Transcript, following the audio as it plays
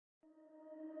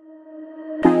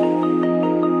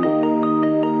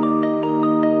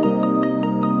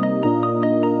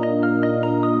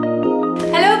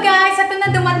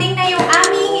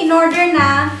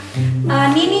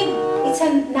mini. It's a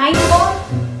 9-bot.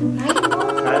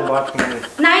 9-bot? 9-bot mini.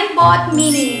 9-bot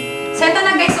mini. So ito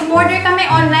na guys, umorder kami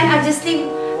online. I'll just leave.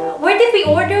 Where did we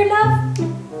order, love?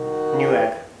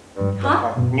 Newegg.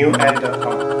 Huh?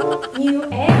 Newegg.com.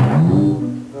 Newegg?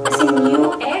 As in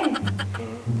Newegg?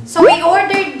 So we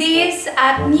ordered this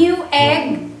at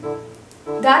Newegg.com.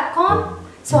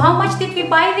 So how much did we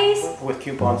buy this? With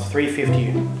coupons,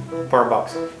 $3.50 per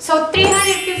box. So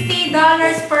 $350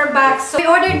 per box. So we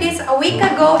ordered this a week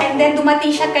ago and then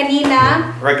dumating siya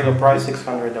kanina. Regular price,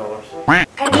 $600.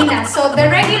 Kanina. So the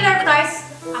regular price,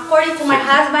 according to my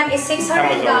husband, is $600.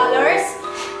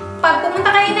 Pag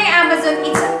pumunta kayo na yung Amazon,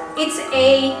 it's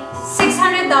a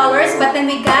 $600, but then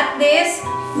we got this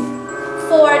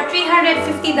for $350,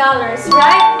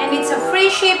 right? And it's a free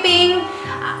shipping.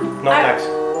 No tax.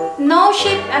 No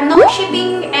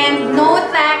shipping and no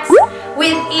tax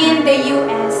within the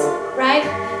US, right?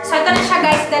 So ito na siya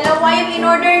guys, dalawa yung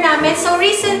in-order namin. So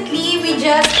recently, we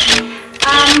just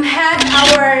had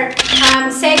our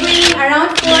Segway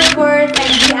around Fort Worth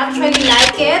and we actually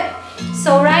like it.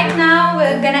 So right now,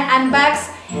 we're gonna unbox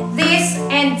this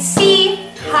and see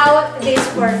how this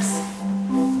works.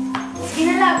 Sige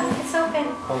na lang, it's open.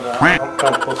 Hold on, I'm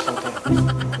trying to post something.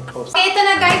 Okay, ito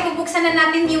na guys, bubuksan na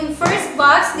natin yung first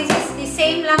box. This is the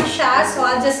same lang siya. So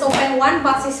I'll just open one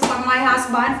box. This is from my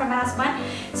husband,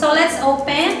 So let's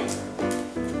open.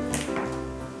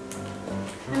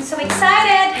 I'm so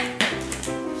excited.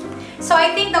 So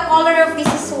I think the color of this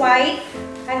is white.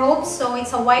 I hope so.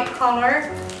 It's a white color.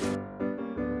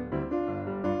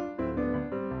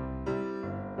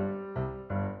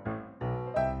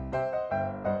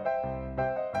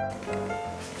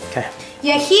 Okay.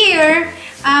 Yeah, here,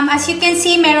 as you can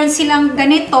see, meron silang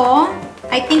ganito.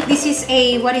 I think this is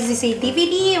a, what is this, a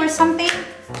DVD or something?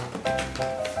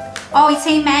 Oh, it's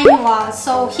a manual.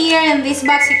 So here in this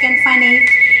box, you can find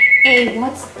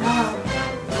what's that?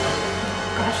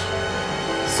 Gosh.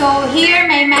 So here,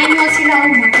 may manual sila. Oh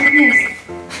my goodness.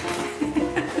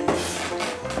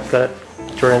 Got it.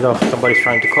 Turn it off. Somebody's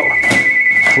trying to call.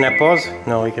 Can I pause?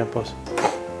 No, you can't pause.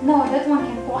 No, that one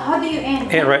can pause. How do you end?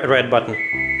 Hey, red button.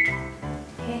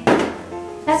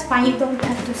 That's fine, you don't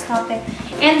have to stop it.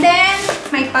 And then,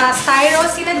 may pa-styro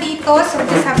sila dito, so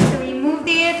just have to remove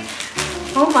it.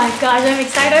 Oh my gosh, I'm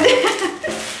excited.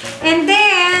 And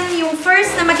then, yung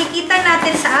first na makikita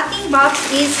natin sa ating box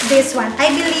is this one.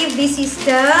 I believe this is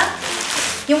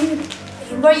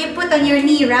where you put on your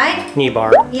knee, right? Knee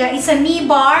bar. Yeah, it's a knee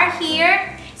bar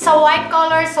here. It's a white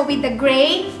color, so with the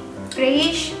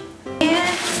grayish.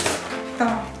 And ito.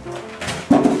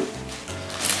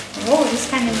 Oh, this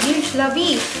kind of huge,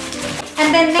 lovey.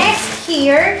 And then next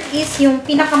here is yung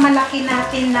pinakamalaki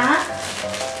natin na.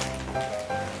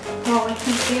 Oh, I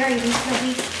think there it is,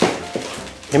 lovey.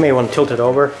 You may want to tilt it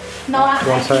over. No, I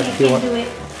can do it.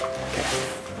 Okay.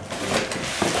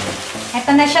 Ito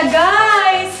na siya,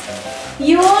 guys.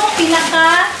 Yung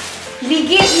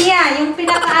pinaka-ligid niya. Yung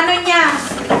pinaka-ano niya.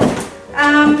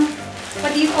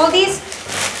 What do you call this?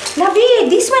 Lovey,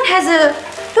 this one has a,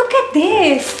 look at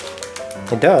this.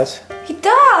 It does. It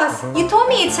does. You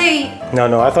told me it's a. No,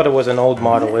 I thought it was an old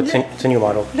model. It's a new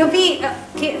model. Lovey,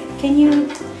 can you?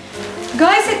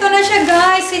 Guys, ito na siya,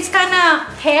 guys. It's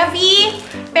kinda heavy,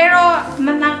 pero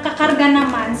nakakarga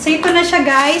naman. So ito na siya,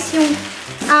 guys. Yung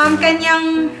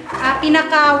kanyang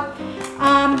pinaka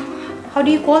how do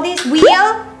you call this?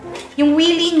 Wheel. Yung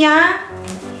wheelie niya.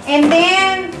 And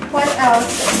then what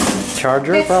else?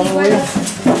 Charger, probably.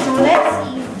 So let's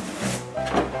see.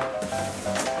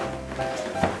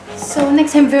 So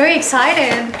next, I'm very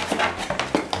excited.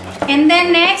 And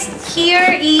then next,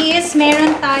 here is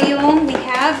meron tayong, we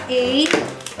have a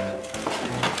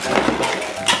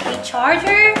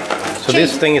charger. So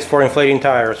this thing is for inflating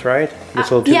tires, right? This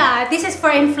little tube. Yeah, this is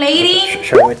for inflating.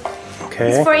 Show it.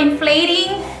 Okay. It's for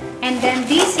inflating. And then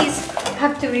this is, I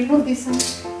have to remove this one.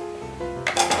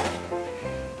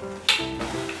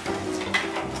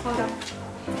 Hold on.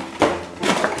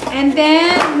 And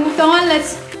then, move on,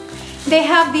 they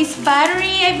have this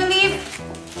battery, I believe.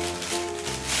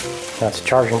 That's a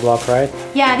charging block, right?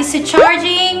 Yeah, this is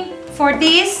charging for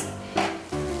this.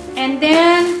 And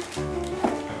then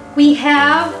we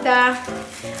have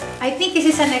I think this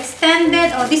is an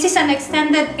extended, this is an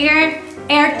extended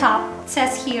air top, it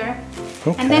says here.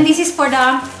 Okay. And then this is for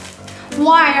the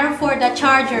wire for the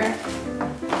charger.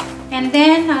 And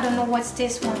then, I don't know what's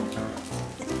this one.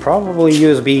 Probably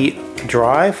USB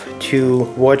drive to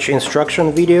watch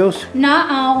instruction videos.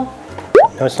 No,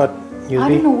 it's not USB. I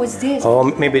don't know what's this. Oh,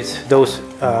 maybe it's those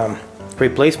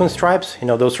replacement stripes. You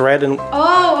know, those red and.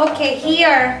 Oh, okay,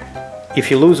 here.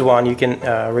 If you lose one, you can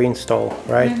reinstall,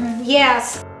 right?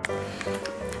 Yes.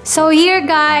 So here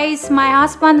guys, my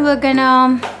husband will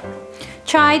gonna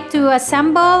try to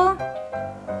assemble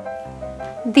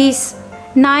this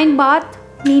 9-bot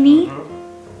mini.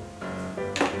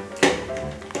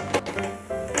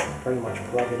 Pretty much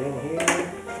plug it in here.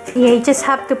 Yeah, you just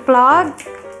have to plug.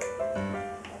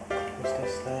 What's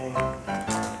this thing?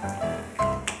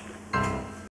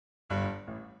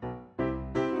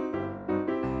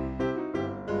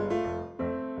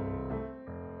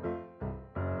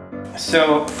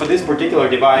 So for this particular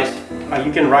device,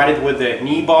 you can ride it with the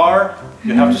knee bar.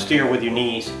 You have to steer with your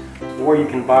knees, or you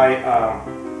can buy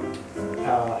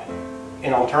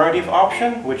an alternative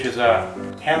option, which is a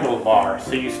handlebar,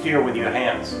 so you steer with your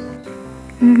hands.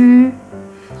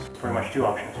 Pretty much two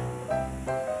options.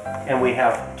 And we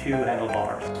have 2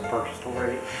 handlebars purchased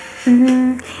already.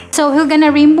 So we're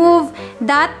gonna remove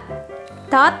that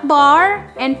bar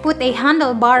and put a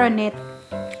handlebar on it.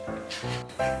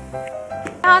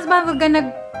 My husband, we're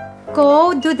gonna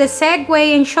go do the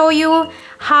Segway and show you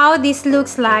how this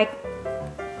looks like.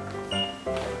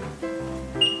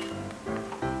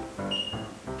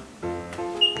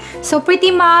 So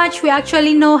pretty much we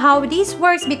actually know how this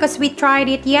works because we tried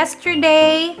it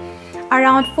yesterday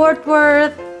around Fort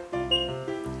Worth.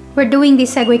 We're doing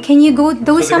this Segway. Can you go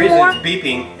do some more? The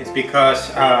reason it's beeping is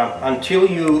because until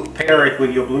you pair it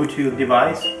with your Bluetooth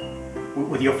device,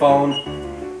 with your phone,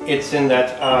 it's in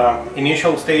that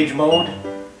initial stage mode.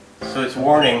 So it's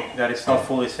warning that it's not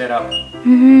fully set up.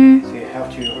 So you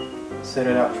have to set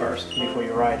it up first before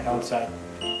you ride outside.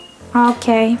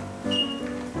 Okay.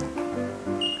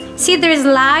 See, there's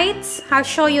lights. I'll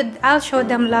show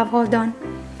them, love. Hold on.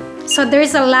 So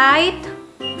there's a light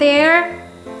there.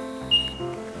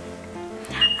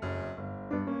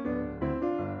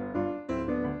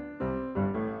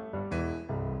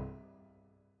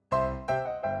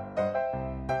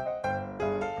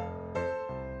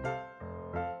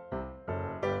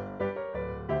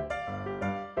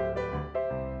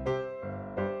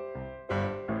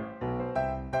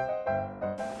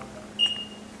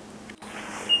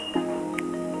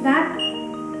 That.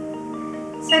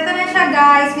 So ito na siya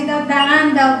guys without the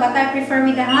handle, but I prefer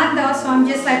with the handle, so I'm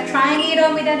just like trying it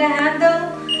on without the handle.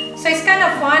 So it's kind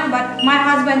of fun, but my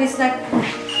husband is like,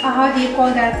 how do you call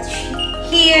that?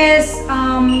 He is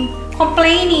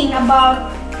complaining about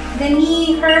the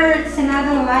knee hurts and I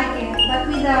don't like it.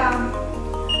 But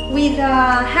with the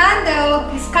handle,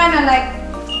 it's kind of like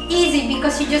easy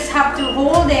because you just have to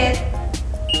hold it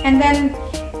and then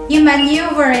you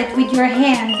maneuver it with your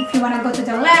hand if you want to go to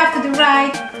the left, to the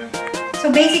right. So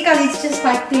basically it's just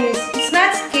like this. It's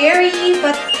not scary,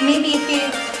 but maybe if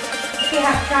you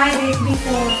have tried it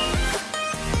before,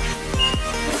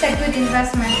 it's a good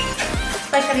investment,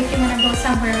 especially if you want to go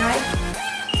somewhere, right?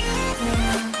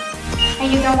 And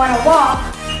you don't want to walk,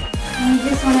 and you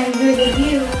just want to enjoy the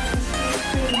view. It's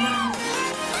pretty nice.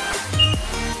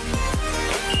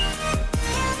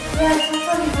 Yes.